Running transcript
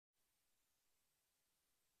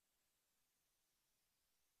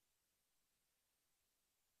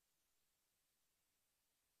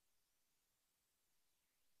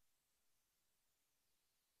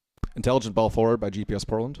Intelligent ball forward by GPS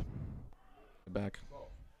Portland. Back.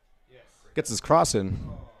 Gets his cross in.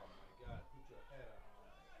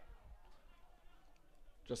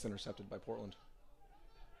 Just intercepted by Portland.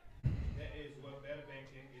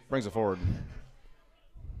 Brings it forward.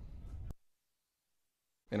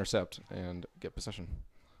 Intercept and get possession.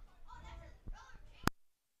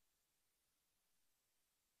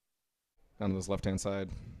 Down to this left-hand side.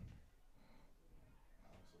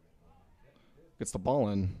 Gets the ball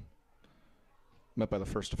in. Met by the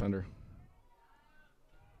first defender.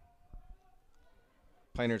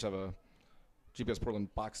 Pioneers have a GPS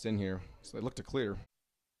Portland boxed in here, so they look to clear.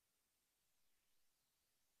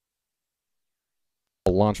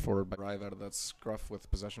 A launch forward by drive out of that scruff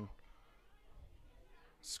with possession.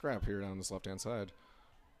 Scrap here down this left-hand side.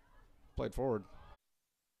 Played forward.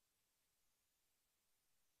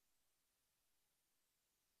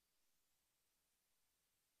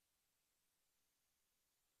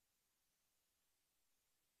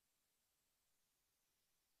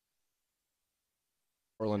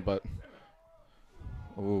 Portland, but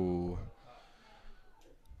ooh.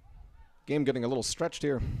 Game getting a little stretched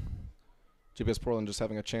here. GPS Portland just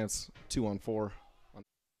having a chance 2-on-4.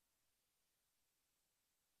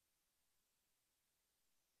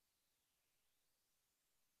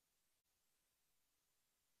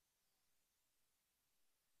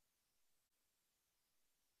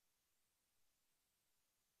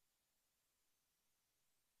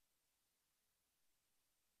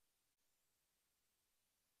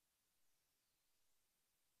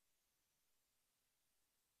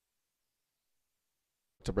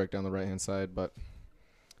 To break down the right-hand side, but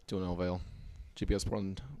to no avail. GPS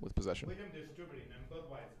Portland with possession.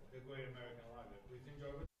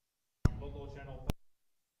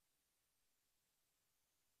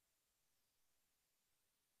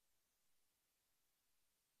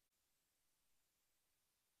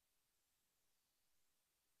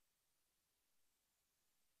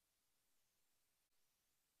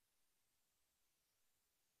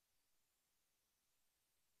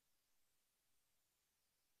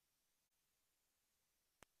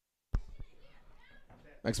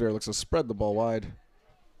 Next player looks to spread the ball wide.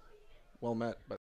 Well met, but